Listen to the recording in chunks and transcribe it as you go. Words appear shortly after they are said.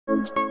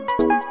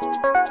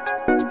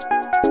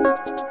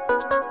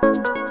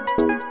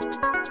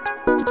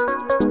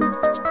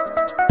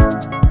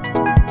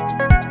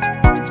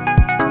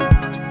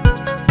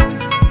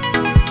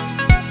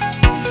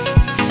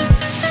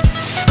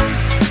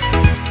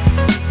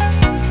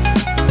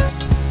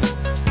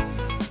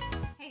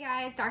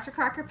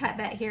Dr. Crocker Pet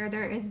Vet here.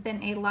 There has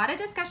been a lot of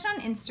discussion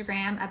on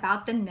Instagram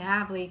about the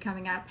NAVLE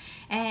coming up,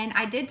 and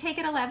I did take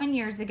it 11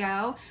 years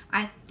ago.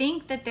 I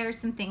think that there's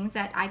some things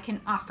that I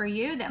can offer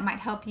you that might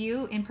help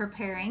you in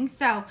preparing.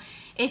 So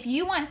if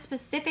you want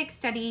specific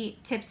study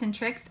tips and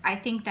tricks, I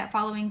think that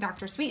following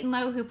Dr.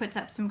 Sweetenlow, who puts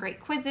up some great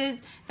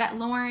quizzes, Vet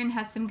Lauren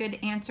has some good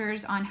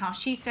answers on how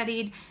she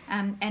studied,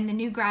 and the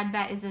new grad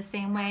vet is the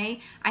same way.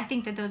 I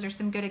think that those are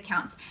some good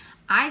accounts.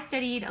 I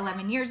studied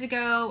 11 years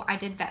ago. I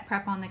did vet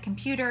prep on the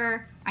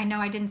computer. I know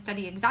I didn't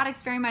study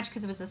exotics very much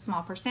because it was a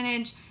small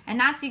percentage, and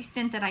that's the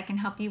extent that I can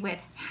help you with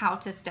how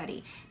to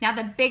study. Now,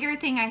 the bigger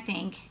thing I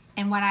think,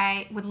 and what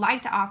I would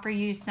like to offer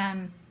you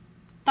some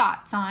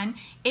thoughts on,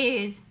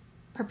 is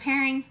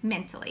preparing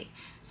mentally.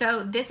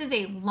 So this is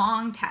a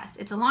long test.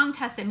 It's a long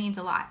test that means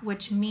a lot,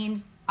 which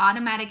means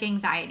automatic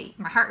anxiety.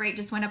 My heart rate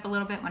just went up a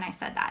little bit when I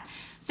said that.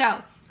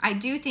 So I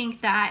do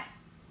think that,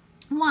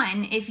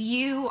 one, if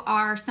you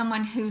are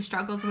someone who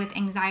struggles with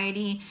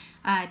anxiety,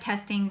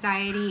 test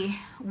anxiety,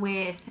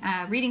 with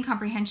reading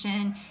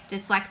comprehension,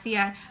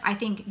 dyslexia, I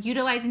think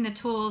utilizing the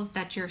tools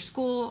that your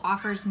school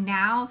offers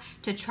now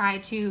to try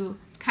to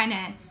kind of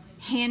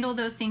handle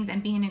those things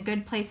and be in a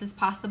good place as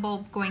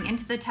possible going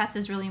into the test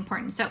is really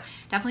important. So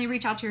definitely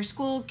reach out to your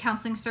school,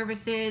 counseling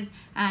services,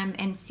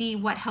 and see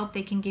what help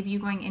they can give you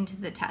going into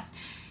the test.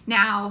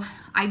 Now,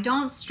 I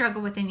don't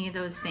struggle with any of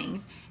those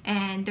things,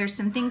 and there's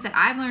some things that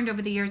I've learned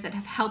over the years that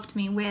have helped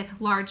me with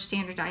large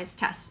standardized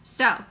tests.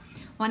 So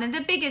one of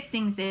the biggest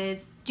things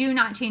is do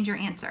not change your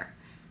answer.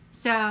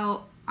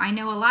 So I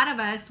know a lot of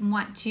us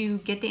want to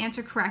get the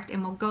answer correct,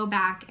 and we'll go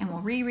back and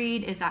we'll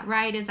reread, is that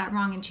right, is that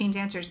wrong, and change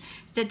answers.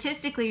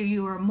 Statistically,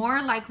 you are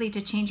more likely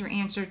to change your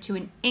answer to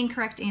an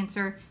incorrect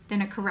answer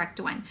than a correct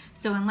one.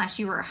 So unless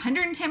you are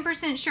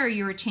 110% sure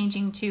you are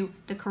changing to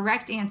the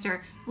correct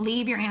answer,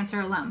 leave your answer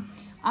alone.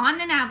 On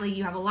the NAVLE,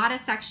 you have a lot of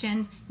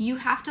sections. You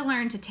have to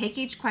learn to take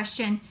each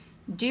question,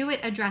 do it,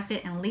 address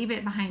it, and leave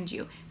it behind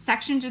you.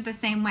 Sections are the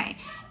same way.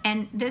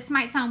 And this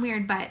might sound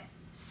weird, but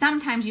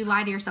sometimes you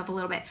lie to yourself a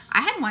little bit.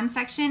 I had one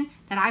section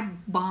that I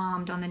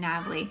bombed on the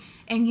NAVLE.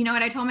 And you know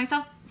what I told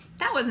myself?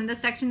 That wasn't the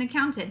section that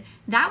counted.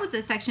 That was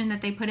the section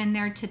that they put in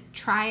there to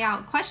try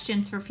out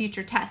questions for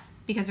future tests,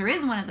 because there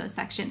is one of those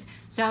sections.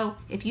 So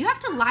if you have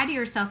to lie to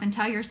yourself and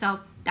tell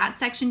yourself that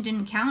section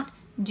didn't count,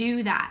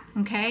 do that,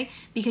 okay?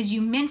 Because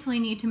you mentally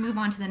need to move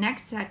on to the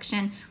next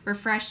section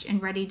refreshed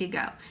and ready to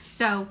go.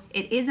 So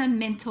it is a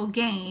mental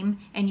game,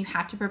 and you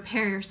have to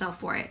prepare yourself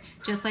for it,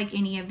 just like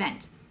any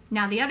event.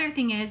 Now, the other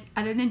thing is,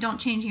 other than don't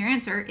change your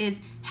answer, is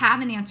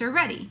have an answer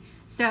ready.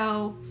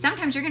 So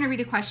sometimes you're going to read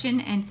a question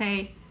and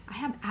say, I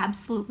have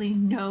absolutely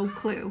no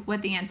clue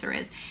what the answer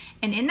is.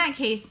 And in that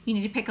case, you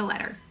need to pick a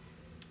letter.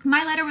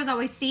 My letter was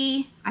always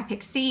C. I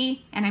picked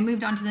C, and I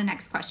moved on to the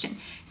next question.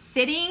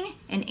 Sitting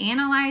and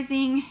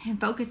analyzing and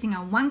focusing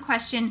on one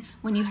question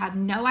when you have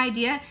no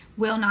idea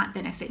will not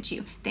benefit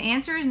you. The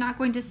answer is not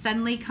going to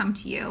suddenly come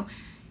to you.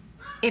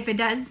 If it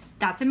does,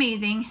 that's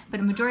amazing, but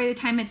a majority of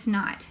the time it's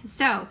not.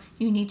 So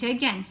you need to,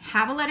 again,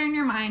 have a letter in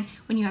your mind.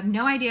 When you have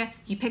no idea,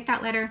 you pick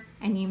that letter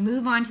and you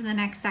move on to the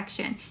next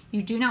section.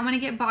 You do not want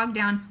to get bogged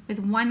down with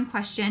one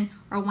question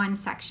or one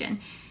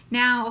section.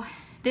 Now,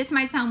 this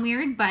might sound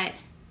weird, but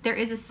there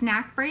is a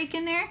snack break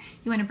in there.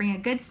 You want to bring a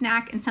good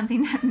snack and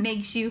something that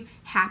makes you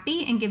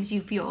happy and gives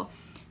you fuel.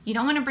 You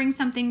don't want to bring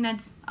something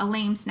that's a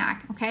lame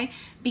snack, okay?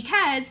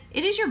 Because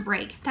it is your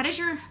break. That is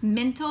your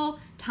mental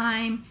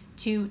time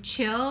to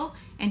chill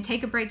and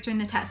take a break during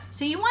the test.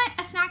 So you want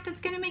a snack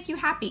that's going to make you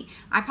happy.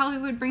 I probably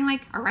would bring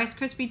like a Rice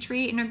Krispie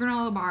treat and a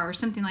granola bar or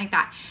something like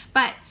that.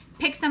 But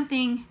pick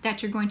something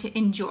that you're going to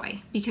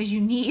enjoy, because you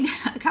need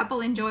a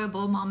couple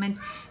enjoyable moments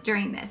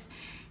during this.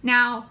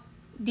 Now,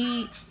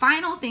 the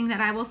final thing that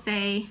I will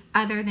say,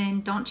 other than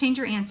don't change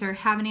your answer,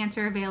 have an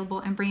answer available,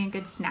 and bring a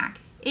good snack,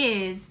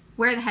 is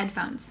wear the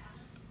headphones.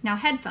 Now,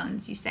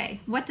 headphones, you say,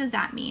 what does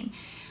that mean?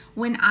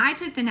 When I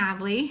took the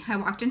NAVLE, I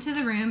walked into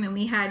the room and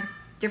we had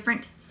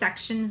different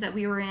sections that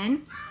we were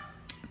in,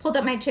 pulled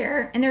up my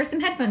chair, and there were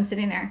some headphones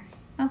sitting there.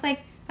 I was like,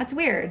 that's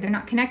weird. They're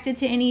not connected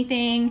to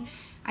anything.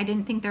 I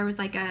didn't think there was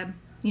like a,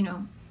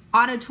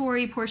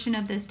 auditory portion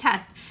of this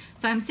test.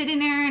 So I'm sitting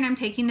there and I'm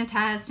taking the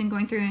test and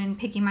going through and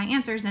picking my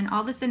answers, and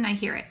all of a sudden I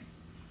hear it.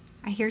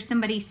 I hear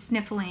somebody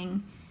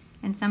sniffling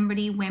and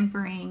somebody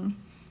whimpering,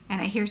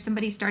 and I hear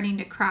somebody starting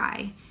to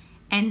cry.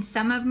 And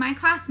some of my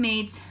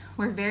classmates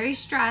were very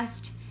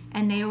stressed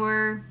and they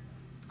were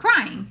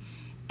crying.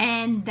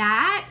 And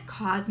that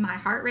caused my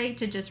heart rate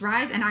to just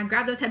rise, and I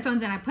grabbed those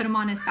headphones and I put them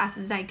on as fast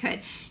as I could.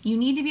 You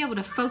need to be able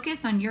to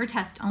focus on your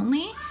test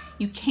only.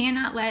 You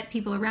cannot let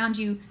people around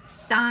you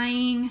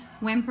sighing,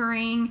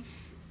 whimpering,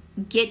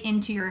 get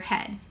into your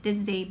head. This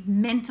is a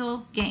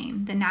mental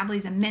game. The NAVLE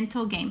is a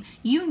mental game.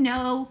 You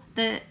know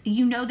the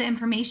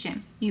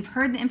information. You've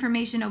heard the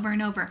information over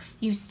and over.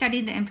 You've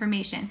studied the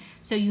information.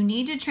 So you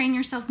need to train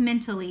yourself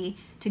mentally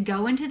to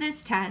go into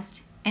this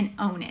test and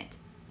own it.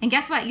 And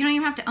guess what? You don't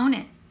even have to own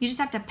it. You just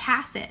have to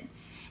pass it.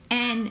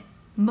 And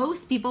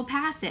most people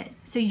pass it.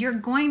 So you're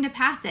going to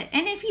pass it.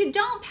 And if you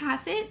don't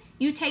pass it,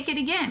 you take it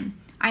again.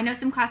 I know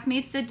some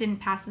classmates that didn't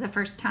pass it the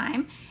first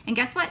time, and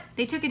guess what?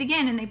 They took it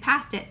again and they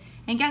passed it.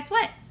 And guess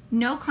what?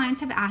 No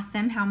clients have asked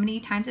them how many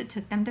times it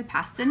took them to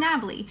pass the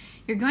NAVLE.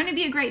 You're going to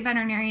be a great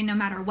veterinarian no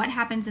matter what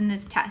happens in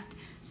this test.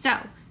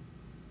 So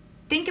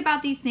think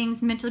about these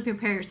things, mentally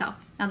prepare yourself.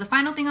 Now the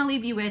final thing I'll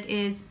leave you with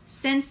is,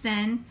 since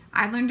then,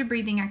 I've learned a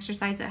breathing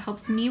exercise that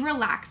helps me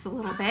relax a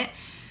little bit.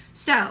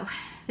 So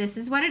this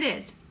is what it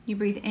is. You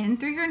breathe in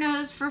through your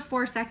nose for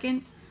 4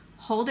 seconds,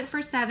 hold it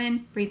for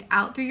 7, breathe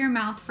out through your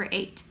mouth for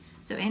 8.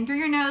 So in through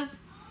your nose,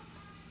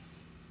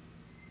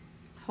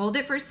 hold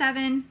it for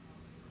 7,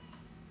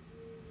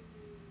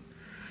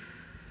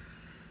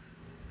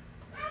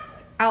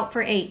 out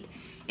for 8.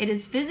 It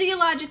has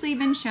physiologically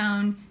been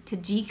shown to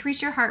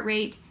decrease your heart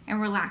rate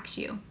and relax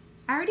you.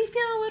 I already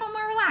feel a little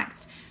more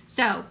relaxed.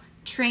 So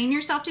train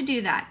yourself to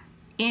do that.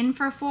 In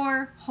for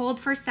 4, hold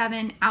for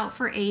 7, out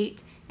for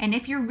 8. And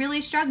if you're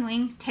really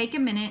struggling, take a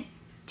minute,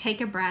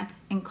 take a breath,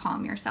 and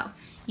calm yourself.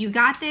 You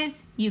got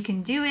this, you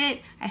can do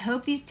it. I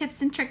hope these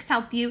tips and tricks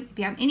help you. If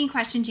you have any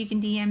questions, you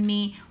can DM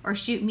me or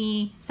shoot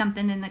me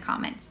something in the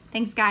comments.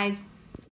 Thanks, guys.